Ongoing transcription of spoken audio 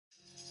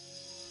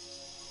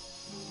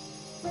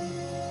Hello,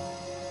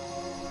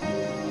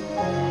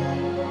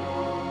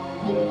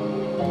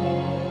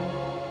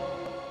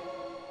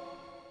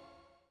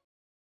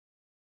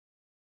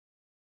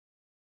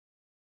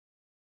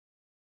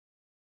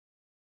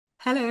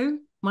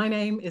 my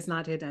name is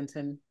Nadia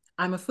Denton.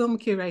 I'm a film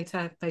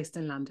curator based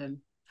in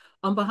London.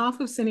 On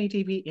behalf of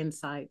CineDB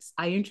Insights,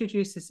 I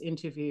introduce this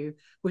interview,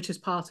 which is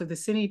part of the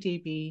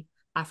CineDB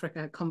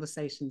Africa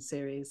Conversation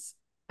Series,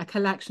 a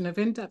collection of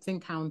in-depth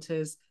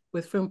encounters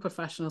with film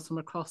professionals from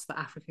across the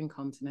African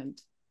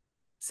continent.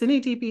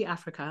 CineDB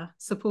Africa,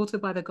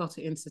 supported by the Goethe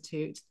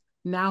Institute,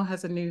 now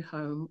has a new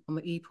home on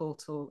the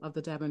e-portal of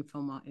the Durban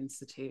Film Art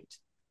Institute.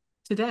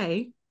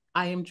 Today,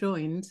 I am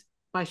joined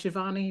by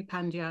Shivani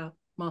Pandya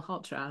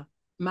Malhotra,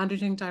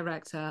 Managing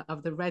Director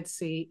of the Red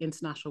Sea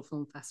International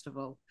Film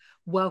Festival.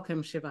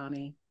 Welcome,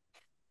 Shivani.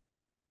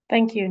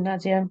 Thank you,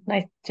 Nadia.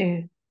 Nice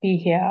to be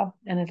here,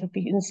 and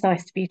it's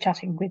nice to be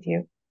chatting with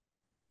you.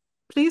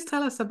 Please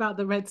tell us about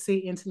the Red Sea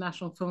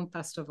International Film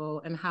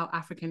Festival and how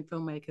African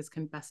filmmakers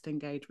can best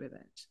engage with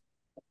it.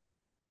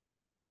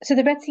 So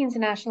the Red Sea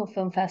International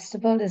Film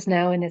Festival is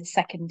now in its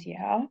second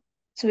year.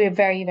 So we're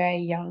very, very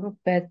young,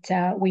 but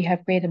we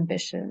have great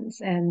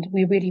ambitions, and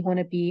we really want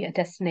to be a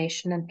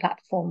destination and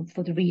platform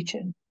for the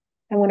region.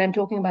 And when I'm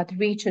talking about the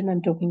region,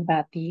 I'm talking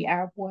about the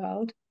Arab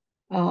world.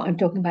 I'm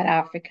talking about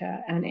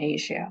Africa and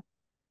Asia.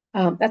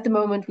 At the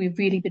moment, we've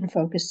really been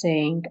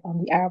focusing on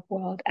the Arab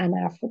world and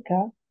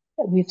Africa.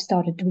 We've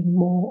started doing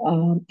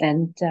more,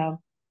 and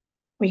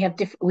we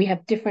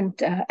have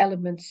different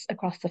elements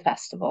across the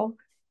festival.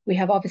 We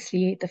have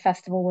obviously the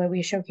festival where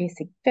we're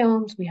showcasing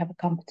films. We have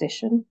a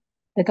competition.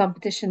 The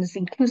competition is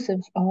inclusive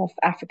of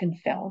African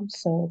films,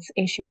 so it's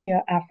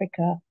Asia,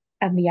 Africa,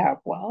 and the Arab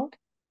world.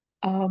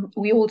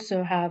 We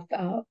also have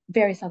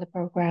various other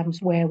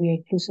programs where we're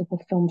inclusive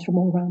of films from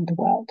all around the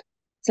world.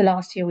 So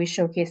last year we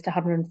showcased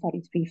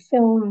 143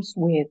 films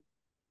with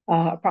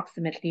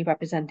approximately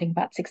representing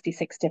about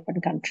 66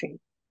 different countries.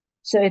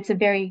 So it's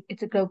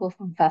a global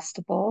film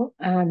festival.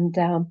 And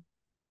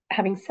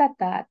having said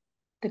that,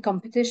 the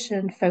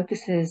competition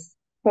focuses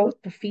both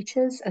for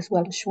features as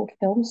well as short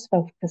films,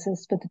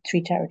 focuses for the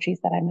three territories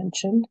that I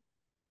mentioned.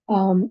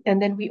 And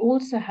then we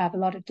also have a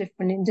lot of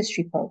different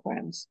industry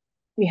programs.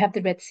 We have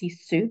the Red Sea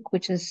Souk,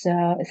 which is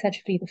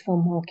essentially the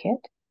film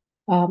market.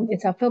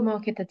 It's our film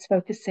market that's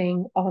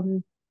focusing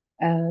on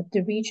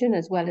the region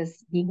as well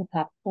as being a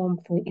platform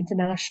for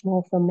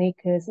international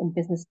filmmakers and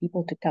business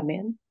people to come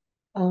in.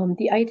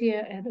 The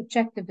idea and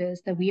objective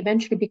is that we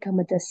eventually become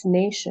a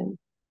destination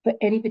for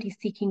anybody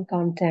seeking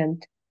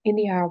content in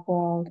the Arab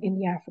world, in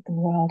the African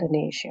world, and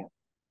Asia.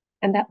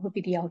 And that would be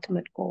the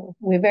ultimate goal.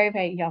 We're very,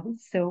 very young,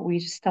 so we're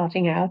just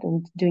starting out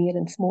and doing it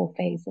in small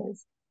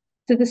phases.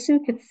 So the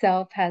souk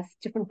itself has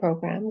different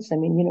programs. I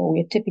mean,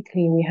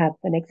 we have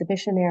an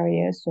exhibition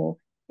area. So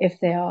if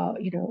there are,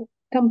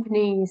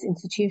 companies,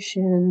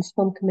 institutions,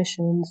 film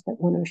commissions that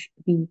want to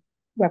be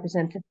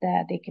represented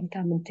there, they can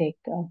come and take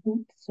a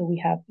booth. So we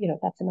have,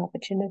 that's an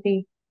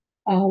opportunity.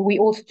 We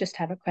also just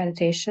have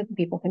accreditation.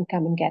 People can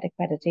come and get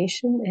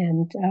accreditation.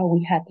 And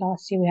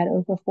last year, we had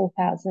over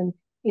 4,000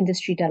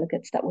 industry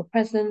delegates that were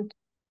present.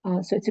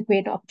 So it's a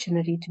great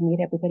opportunity to meet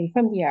everybody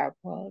from the Arab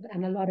world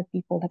and a lot of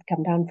people that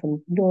come down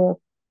from Europe,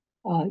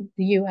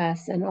 the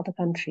US, and other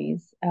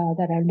countries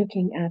that are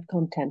looking at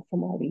content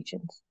from our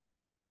regions.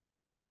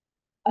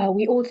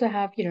 We also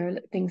have,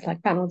 things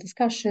like panel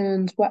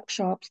discussions,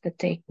 workshops that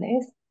take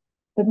place.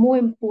 But more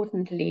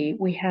importantly,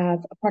 we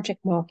have a project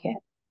market.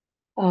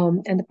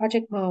 And the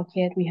project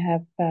market,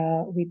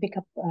 we pick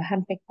up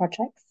handpicked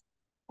projects,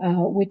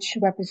 which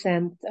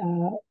represent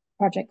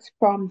projects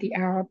from the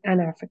Arab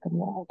and African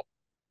world.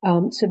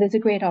 So there's a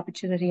great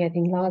opportunity. I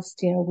think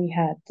last year we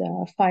had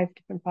 5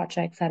 different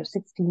projects out of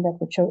 16 that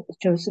were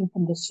chosen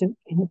from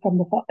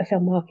the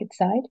film market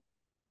side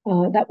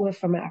that were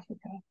from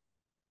Africa.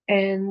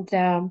 And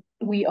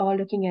we are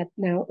looking at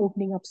now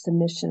opening up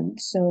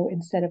submissions. So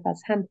instead of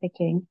us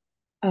handpicking,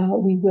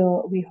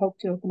 we hope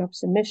to open up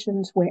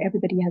submissions where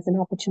everybody has an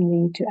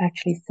opportunity to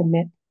actually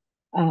submit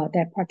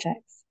their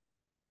projects.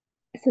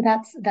 So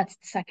that's the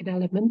second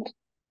element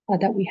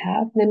that we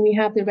have. Then we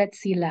have the Red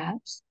Sea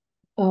Labs.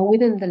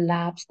 Within the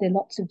labs, there are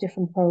lots of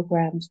different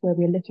programs where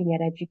we're looking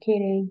at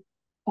educating,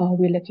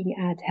 we're looking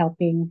at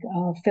helping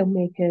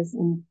filmmakers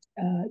and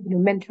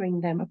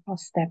mentoring them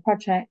across their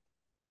project.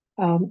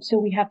 So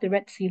we have the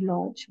Red Sea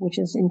Lodge, which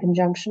is in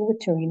conjunction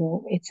with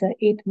Torino. It's an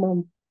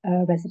 8-month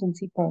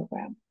residency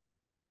program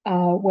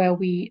where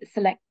we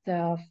select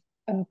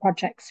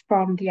projects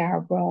from the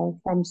Arab world,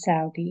 from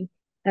Saudi.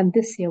 And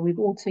this year, we've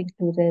also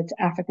included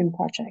African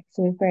projects.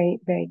 So we're very,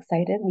 very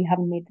excited. We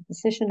haven't made the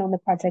decision on the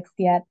projects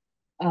yet.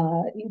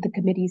 The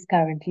committee is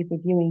currently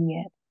reviewing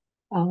it,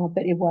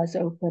 but it was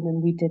open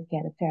and we did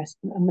get a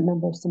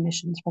number of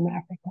submissions from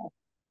Africa.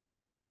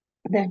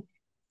 Then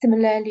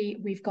similarly,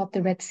 we've got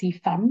the Red Sea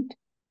Fund.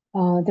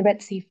 The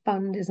Red Sea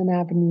Fund is an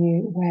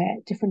avenue where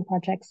different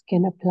projects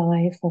can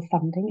apply for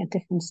funding at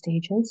different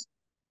stages.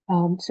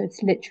 So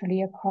it's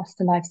literally across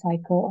the life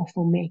cycle of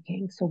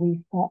filmmaking. So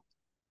we've got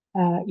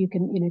You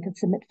can, you can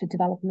submit for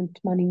development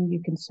money,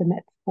 you can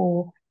submit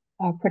for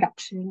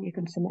production, you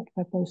can submit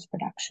for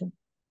post-production.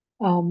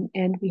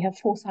 And we have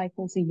 4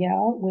 cycles a year,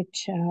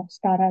 which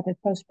start out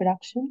at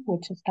post-production,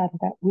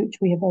 which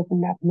we have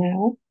opened up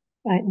now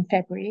in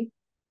February.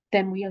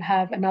 Then we'll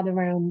have another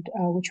round,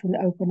 which will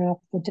open up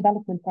for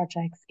development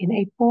projects in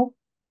April.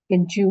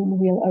 In June,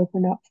 we'll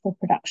open up for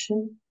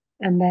production.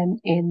 And then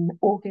in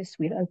August,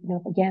 we'll open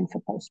up again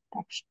for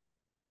post-production.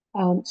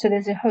 So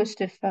there's a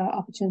host of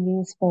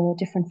opportunities for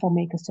different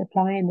filmmakers to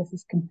apply, and this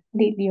is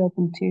completely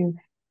open to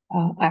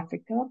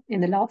Africa.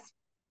 In the last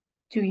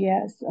 2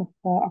 years of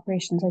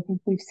operations, I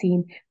think we've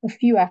seen a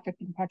few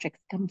African projects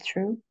come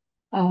through,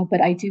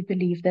 but I do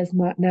believe there's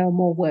now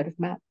more word of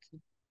mouth.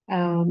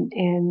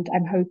 And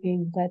I'm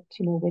hoping that,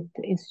 with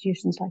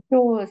institutions like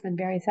yours and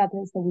various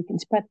others, that we can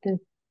spread the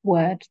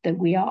word that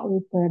we are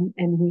open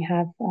and we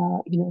have,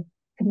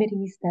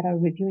 committees that are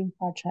reviewing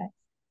projects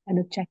and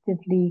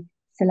objectively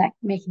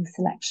making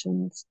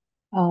selections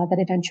that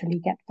eventually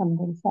get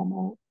funding from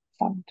our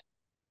fund.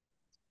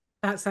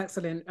 That's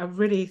excellent. A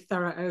really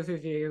thorough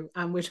overview,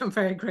 which I'm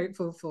very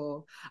grateful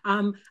for.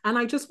 And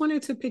I just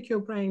wanted to pick your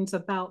brains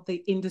about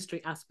the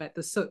industry aspect,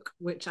 the souk,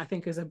 which I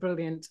think is a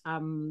brilliant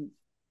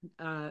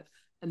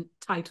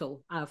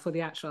title for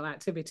the actual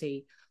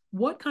activity.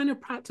 What kind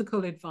of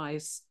practical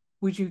advice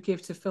would you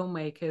give to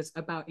filmmakers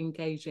about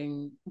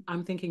engaging?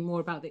 I'm thinking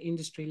more about the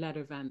industry-led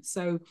events.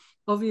 So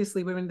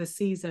obviously we're in the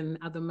season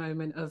at the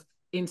moment of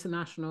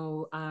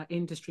international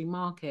industry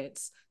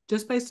markets.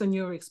 Just based on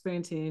your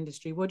experience in the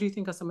industry, what do you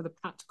think are some of the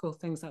practical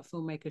things that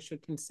filmmakers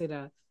should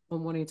consider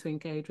when wanting to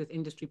engage with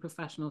industry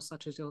professionals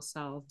such as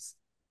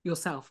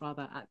yourself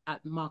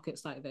at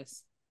markets like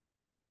this?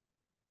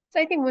 So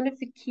I think one of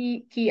the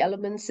key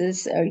elements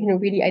is,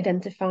 really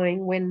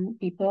identifying when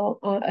people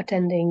are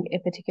attending a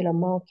particular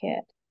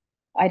market,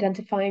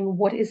 identifying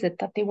what is it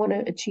that they want to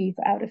achieve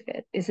out of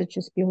it. Is it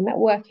just pure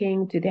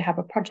networking? Do they have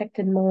a project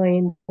in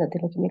mind that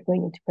they're looking at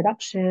going into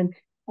production?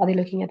 Are they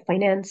looking at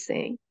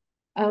financing?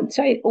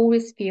 So I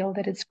always feel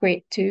that it's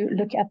great to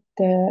look at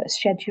the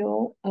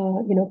schedule,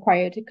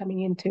 prior to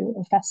coming into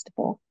a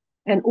festival,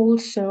 and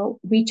also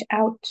reach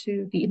out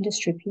to the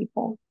industry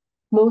people.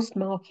 Most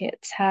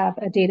markets have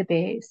a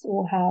database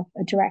or have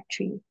a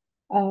directory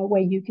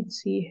where you can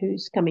see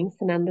who's coming.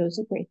 Fernando is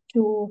a great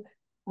tool.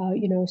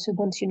 So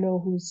once you know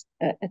who's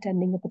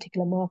attending a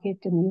particular market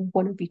and you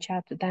want to reach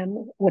out to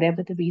them,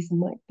 whatever the reason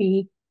might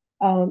be,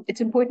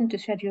 it's important to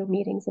schedule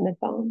meetings in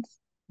advance.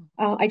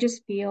 I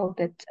just feel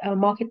that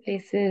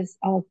marketplaces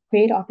are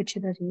great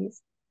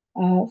opportunities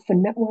for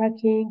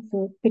networking,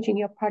 for pitching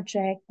your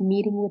project,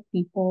 meeting with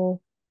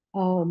people,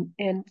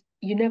 and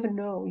you never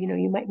know.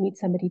 You might meet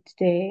somebody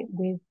today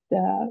with,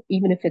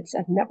 even if it's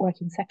a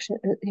networking section,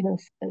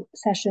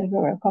 session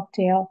or a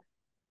cocktail,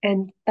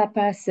 and that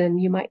person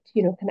you might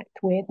connect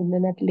with, and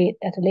then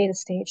at a later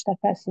stage that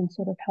person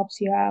sort of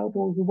helps you out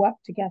or you work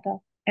together.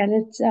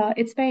 And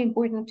it's very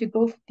important to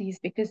go for these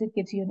because it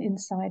gives you an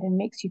insight and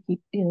makes you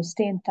keep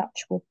stay in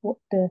touch with what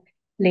the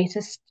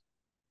latest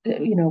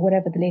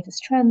whatever the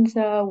latest trends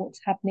are, what's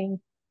happening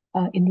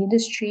in the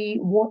industry,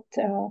 what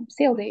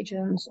sales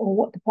agents or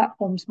what the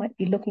platforms might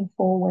be looking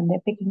for when they're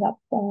picking up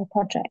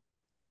projects.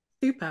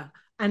 Super.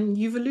 And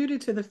you've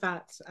alluded to the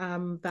fact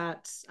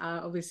that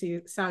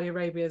obviously Saudi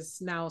Arabia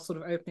is now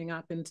sort of opening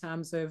up in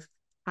terms of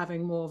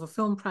having more of a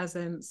film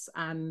presence,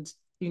 and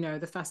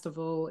the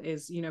festival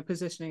is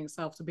positioning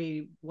itself to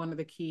be one of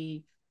the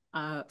key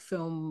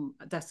film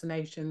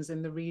destinations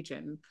in the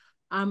region.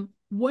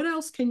 What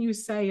else can you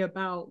say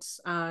about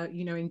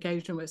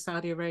engagement with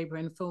Saudi Arabia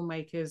and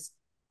filmmakers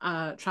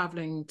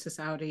traveling to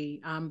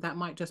Saudi that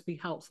might just be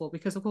helpful?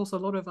 Because of course a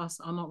lot of us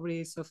are not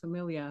really so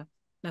familiar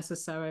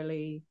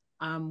necessarily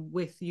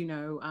with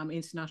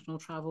international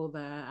travel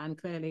there, and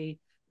clearly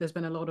there's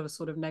been a lot of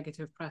sort of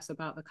negative press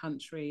about the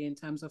country in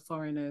terms of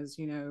foreigners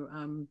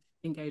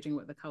engaging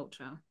with the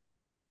culture.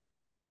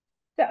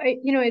 So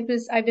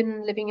I've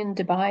been living in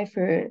Dubai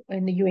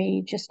in the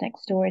UAE, just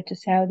next door to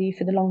Saudi,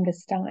 for the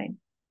longest time,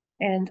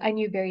 and I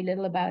knew very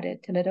little about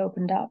it till it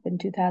opened up in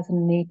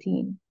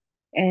 2018,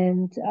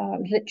 and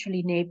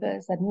literally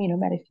neighbors. I'd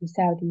met a few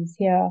Saudis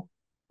here.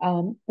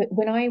 But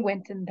when I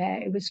went in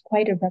there, it was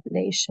quite a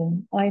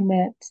revelation. I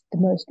met the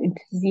most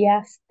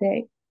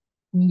enthusiastic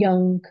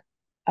young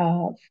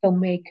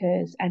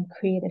filmmakers and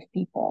creative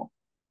people.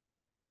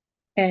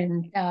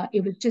 And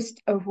it was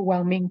just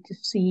overwhelming to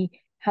see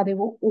how they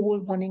were all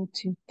wanting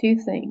to do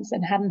things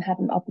and hadn't had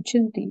an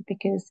opportunity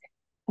because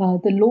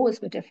the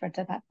laws were different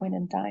at that point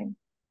in time.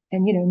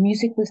 And,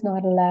 music was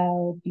not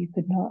allowed. You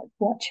could not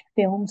watch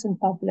films in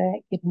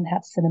public. You didn't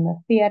have cinema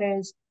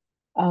theaters.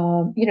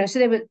 So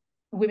there were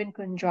women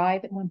couldn't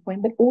drive at one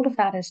point, but all of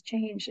that has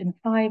changed in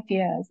 5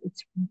 years.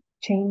 It's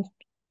changed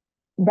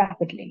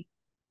rapidly.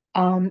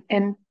 And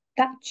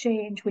that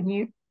change,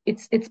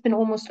 it's been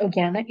almost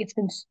organic. It's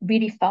been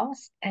really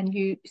fast, and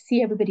you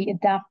see everybody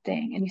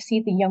adapting, and you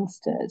see the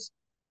youngsters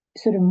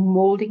sort of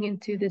molding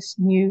into this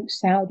new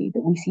Saudi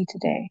that we see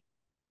today.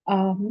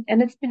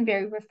 And it's been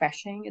very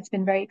refreshing. It's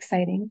been very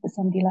exciting for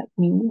somebody like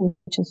me,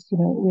 which is,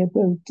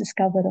 we've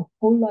discovered a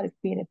whole lot of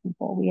creative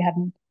people we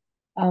hadn't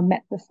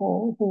met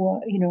before who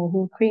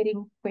are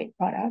creating great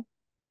products.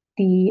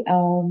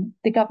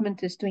 The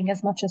government is doing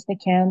as much as they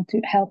can to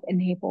help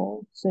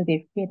enable. So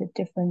they've created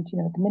different,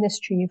 the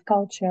Ministry of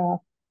Culture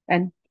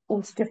and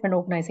also different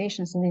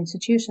organizations and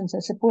institutions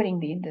are supporting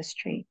the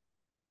industry.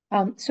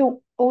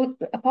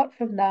 Apart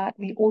from that,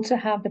 we also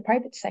have the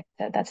private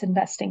sector that's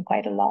investing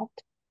quite a lot.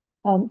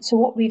 So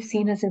what we've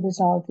seen as a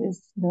result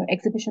is,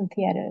 exhibition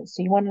theaters.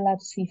 So you weren't allowed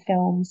to see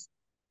films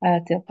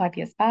till 5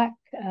 years back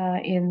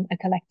in a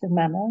collective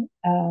manner.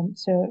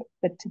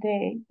 But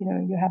today,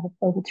 you have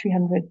over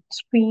 300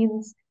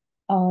 screens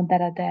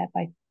that are there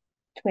by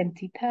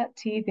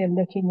 2030. They're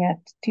looking at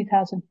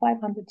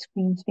 2,500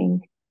 screens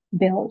being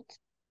built.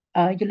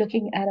 You're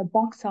looking at a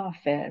box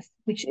office,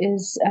 which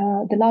is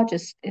the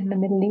largest in the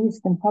Middle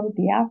East and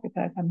probably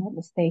Africa, if I'm not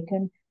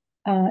mistaken.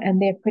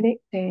 And they're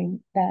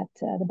predicting that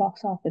the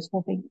box office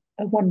will be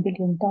 $1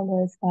 billion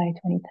by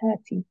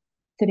 2030.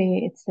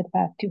 Today, it's at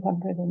about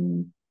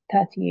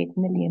 238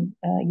 million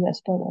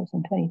US dollars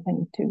in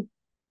 2022.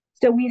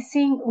 So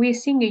we're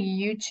seeing a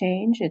huge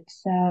change.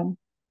 It's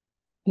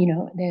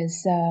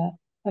there's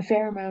a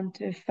fair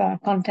amount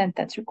of content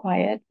that's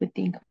required with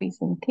the increase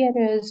in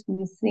theaters.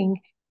 We're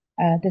seeing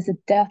there's a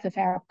dearth of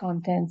Arab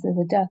content. There's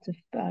a dearth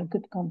of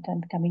good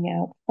content coming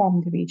out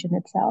from the region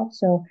itself.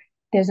 So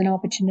there's an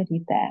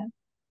opportunity there.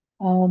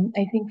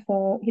 I think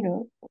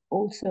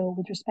also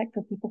with respect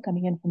for people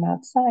coming in from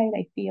outside,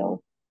 I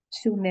feel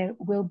soon there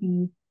will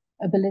be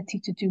ability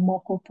to do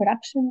more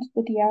co-productions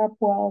with the Arab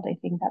world. I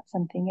think that's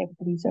something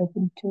everybody's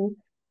open to.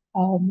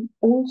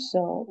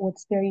 Also,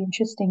 what's very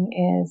interesting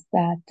is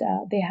that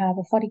they have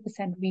a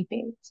 40%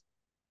 rebate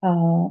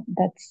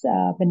that's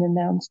been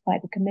announced by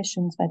the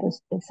commissions, by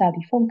the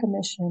Saudi Film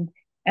Commission,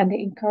 and they're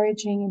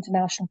encouraging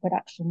international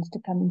productions to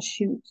come and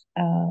shoot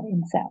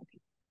in Saudi.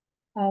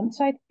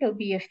 So I think it'll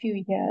be a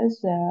few years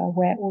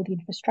where all the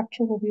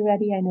infrastructure will be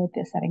ready. I know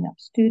they're setting up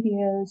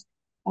studios.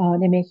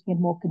 They're making it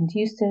more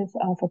conducive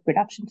for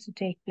productions to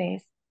take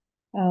place.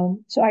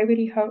 So I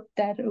really hope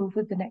that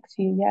over the next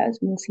few years,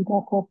 we'll see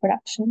more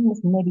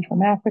co-productions, maybe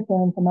from Africa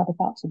and from other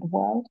parts of the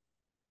world.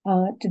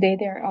 Today,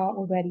 there are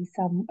already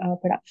some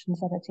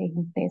productions that are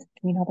taking place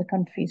between other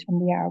countries from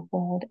the Arab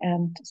world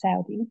and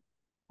Saudi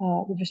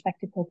with respect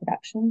to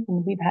co-productions.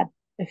 And we've had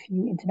a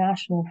few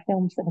international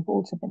films that have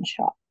also been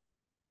shot.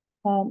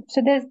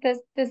 So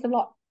there's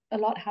a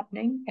lot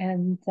happening,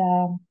 and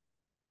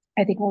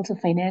I think also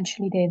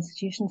financially, the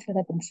institutions that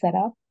have been set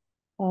up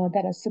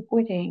that are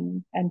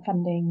supporting and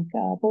funding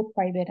both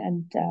private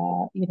and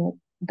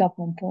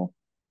governmental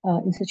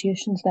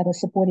institutions that are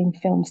supporting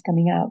films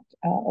coming out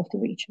of the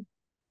region.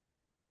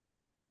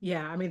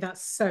 Yeah, I mean,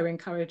 that's so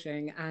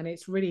encouraging. And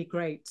it's really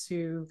great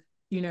to,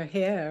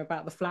 hear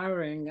about the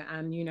flowering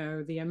and,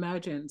 the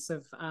emergence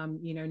of,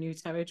 new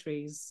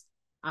territories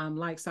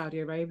like Saudi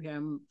Arabia.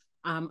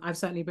 I've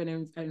certainly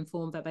been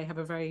informed that they have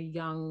a very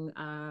young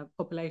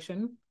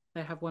population.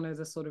 They have one of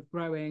the sort of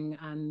growing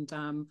and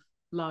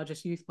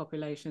largest youth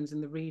populations in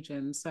the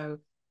region. So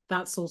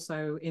that's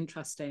also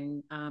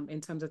interesting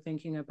in terms of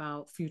thinking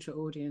about future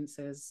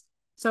audiences.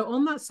 So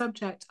on that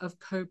subject of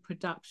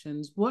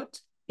co-productions,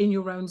 what in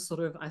your own sort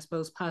of, I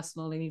suppose,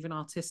 personal and even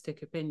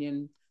artistic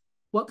opinion,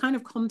 what kind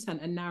of content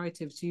and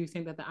narratives do you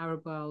think that the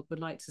Arab world would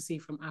like to see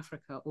from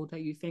Africa, or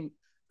that you think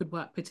could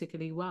work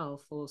particularly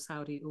well for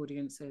Saudi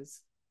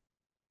audiences?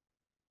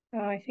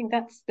 I think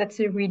that's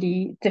a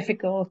really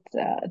difficult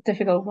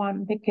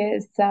one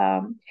because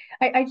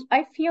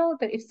I feel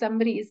that if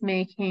somebody is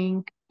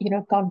making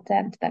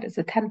content that is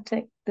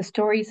authentic, the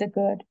stories are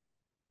good.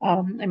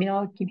 I mean,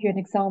 I'll give you an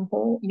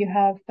example. You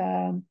have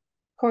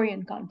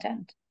Korean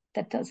content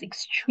that does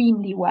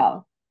extremely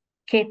well.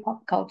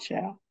 K-pop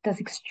culture does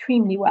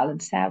extremely well in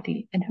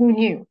Saudi, and who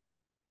knew?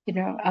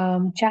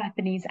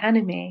 Japanese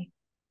anime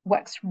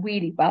works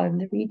really well in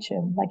the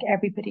region. Like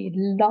everybody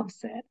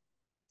loves it.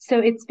 So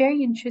it's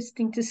very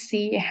interesting to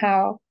see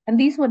how, and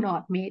these were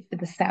not made for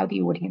the Saudi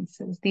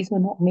audiences. These were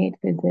not made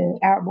for the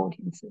Arab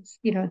audiences.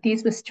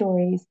 These were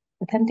stories,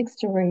 authentic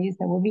stories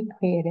that were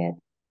recreated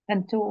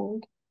and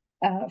told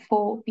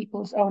for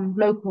people's own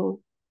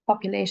local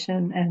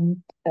population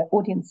and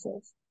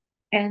audiences.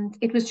 And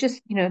it was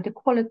just, the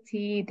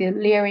quality, the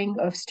layering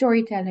of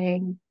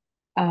storytelling,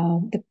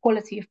 the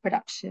quality of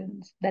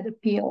productions that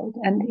appealed,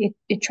 and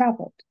it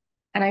traveled.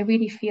 And I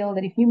really feel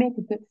that if you make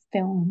a good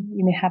film,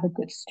 you may have a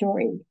good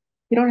story.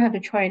 You don't have to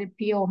try and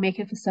appeal or make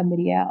it for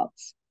somebody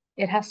else.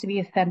 It has to be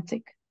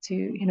authentic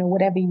to,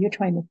 whatever you're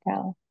trying to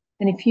tell.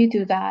 And if you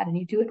do that and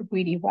you do it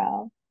really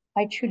well,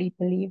 I truly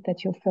believe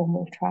that your film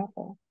will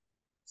travel.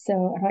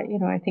 So,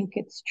 I think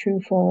it's true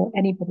for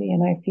anybody.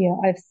 And I feel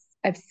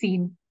I've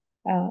seen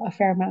a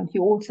fair amount.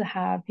 You also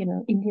have,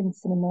 Indian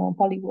cinema,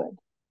 Bollywood,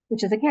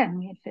 which is again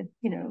made for,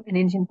 an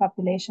Indian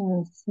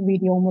population. It's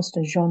really almost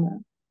a genre.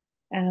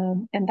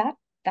 And that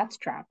that's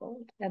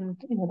traveled, and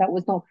that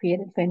was not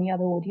created for any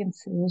other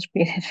audiences. It was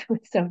created for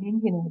its own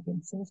Indian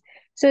audiences.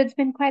 So it's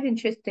been quite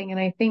interesting, and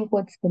I think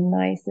what's been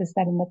nice is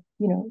that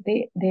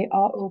they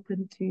are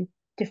open to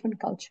different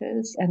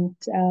cultures and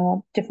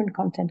different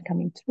content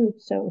coming through.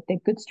 So if there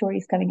are good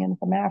stories coming in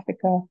from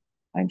Africa,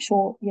 I'm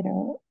sure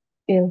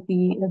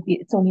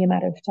it's only a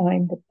matter of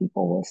time that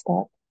people will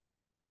start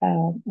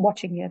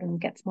watching it and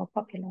it gets more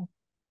popular.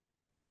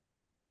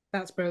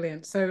 That's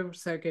brilliant. So,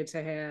 so good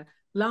to hear.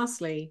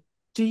 Lastly,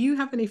 do you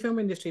have any film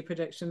industry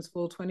predictions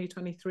for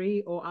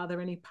 2023, or are there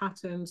any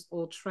patterns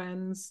or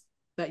trends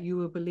that you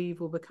will believe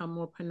will become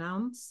more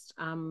pronounced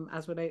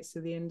as relates to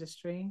the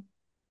industry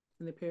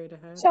in the period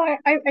ahead? So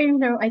I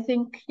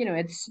think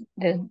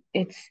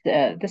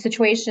the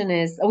situation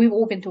is, we've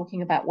all been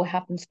talking about what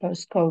happens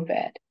post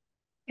COVID,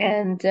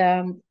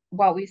 and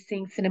while we're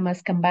seeing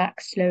cinemas come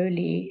back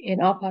slowly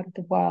in our part of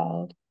the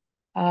world,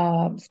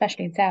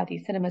 especially in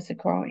Saudi, cinemas are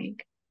growing.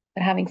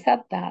 But having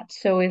said that,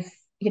 so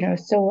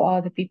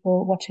are the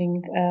people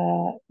watching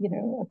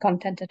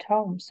content at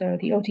home. So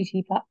the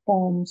OTT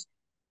platforms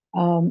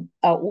are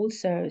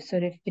also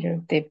sort of,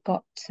 they've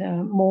got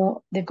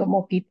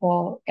more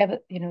people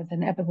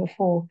than ever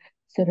before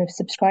sort of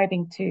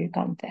subscribing to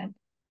content.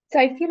 So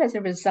I feel as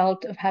a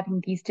result of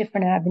having these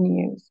different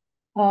avenues,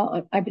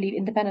 I believe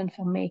independent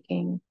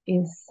filmmaking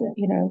is,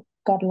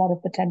 got a lot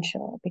of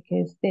potential,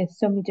 because there's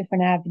so many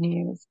different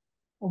avenues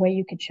where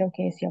you could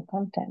showcase your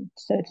content.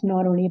 So it's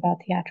not only about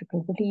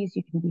theatrical release.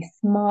 You can be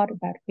smart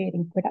about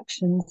creating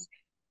productions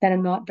that are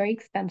not very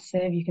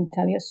expensive. You can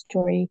tell your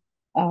story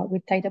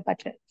with tighter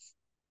budgets,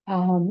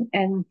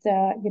 and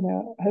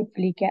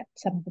hopefully get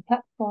some of the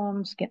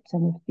platforms, get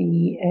some of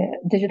the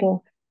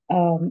digital,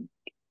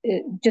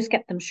 just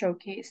get them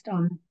showcased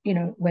on,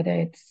 whether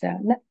it's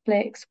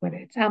Netflix, whether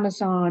it's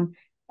Amazon,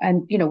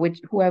 and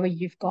with whoever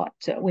you've got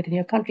within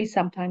your country.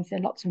 Sometimes there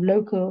are lots of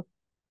local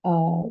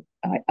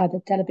other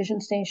television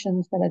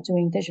stations that are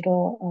doing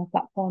digital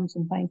platforms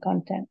and buying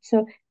content.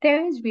 So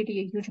there is really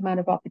a huge amount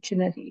of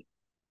opportunity,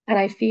 and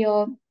I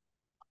feel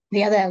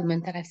the other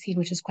element that I've seen,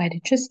 which is quite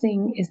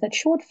interesting, is that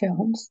short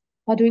films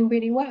are doing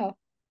really well.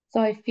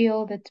 So I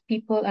feel that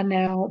people are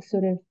now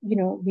sort of,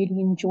 really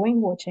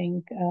enjoying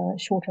watching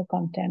shorter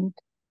content.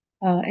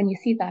 And you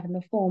see that in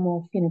the form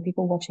of,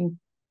 people watching,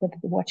 whether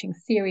they're watching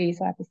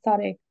series or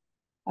episodic.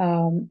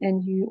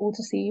 And you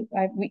also see,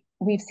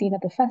 we've seen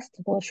at the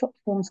festival, short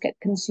films get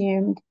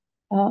consumed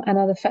and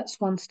are the first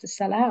ones to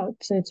sell out.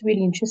 So it's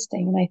really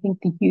interesting. And I think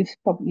the youth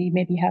probably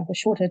maybe have a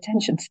shorter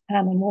attention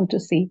span and want to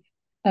see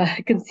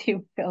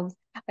consume films.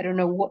 I don't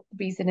know what the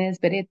reason is,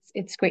 but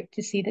it's great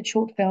to see that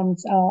short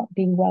films are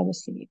being well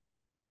received.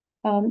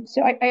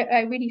 So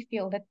I really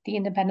feel that the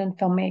independent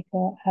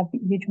filmmaker have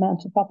huge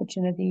amounts of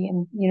opportunity,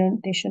 and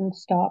they shouldn't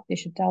stop. They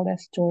should tell their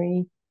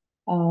story.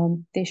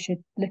 They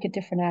should look at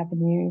different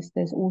avenues.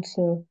 There's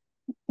also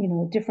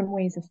different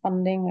ways of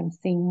funding. I'm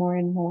seeing more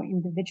and more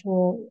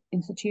individual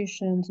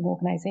institutions and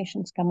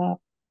organizations come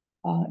up.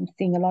 I'm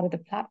seeing a lot of the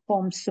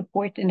platforms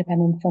support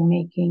independent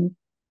filmmaking,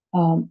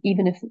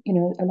 even if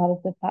a lot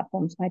of the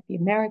platforms might be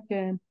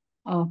American,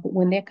 but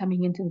when they're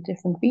coming into the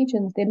different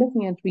regions, they're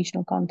looking at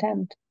regional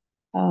content.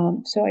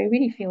 So I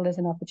really feel there's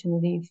an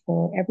opportunity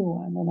for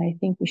everyone, and I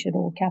think we should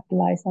all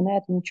capitalize on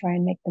it and try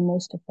and make the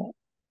most of it,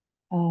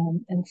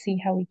 and see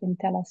how we can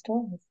tell our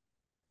stories.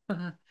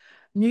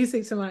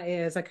 Music to my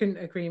ears. I couldn't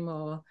agree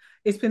more.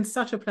 It's been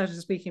such a pleasure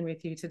speaking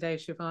with you today,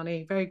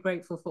 Shivani. Very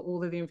grateful for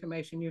all of the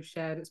information you've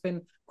shared. It's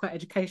been quite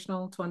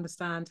educational to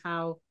understand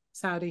how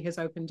Saudi has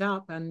opened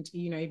up, and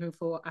even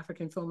for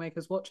African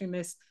filmmakers watching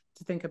this,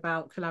 to think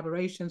about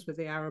collaborations with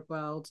the Arab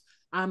world.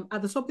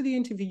 At the top of the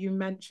interview, you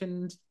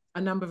mentioned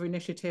a number of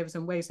initiatives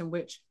and ways in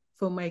which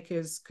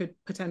filmmakers could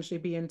potentially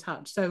be in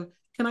touch. So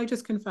can I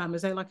just confirm,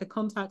 is there like a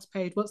contact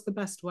page? What's the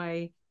best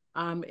way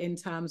in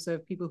terms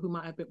of people who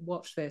might have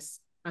watched this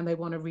and they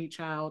want to reach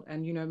out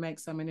and make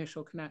some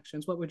initial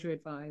connections? What would you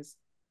advise?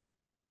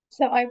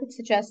 So I would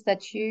suggest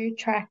that you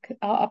track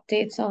our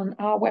updates on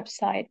our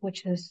website,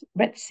 which is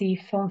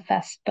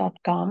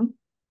redseafilmfest.com.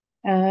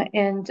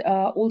 And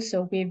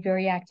also, we're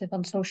very active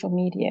on social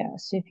media.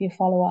 So if you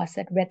follow us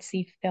at Red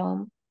Sea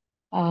Film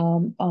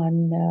on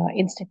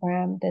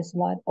Instagram, there's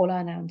all our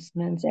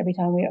announcements. Every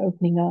time we're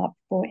opening up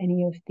for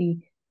any of the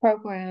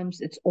programs,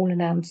 it's all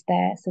announced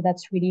there. So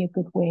that's really a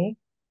good way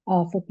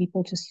for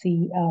people to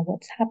see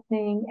what's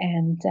happening,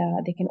 and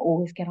they can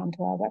always get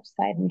onto our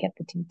website and get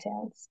the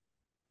details.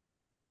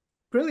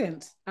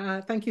 Brilliant.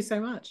 Thank you so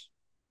much.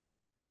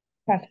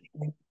 Perfect.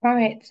 All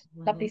right.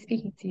 Lovely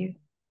speaking to you.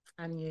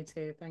 And you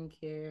too.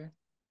 Thank you.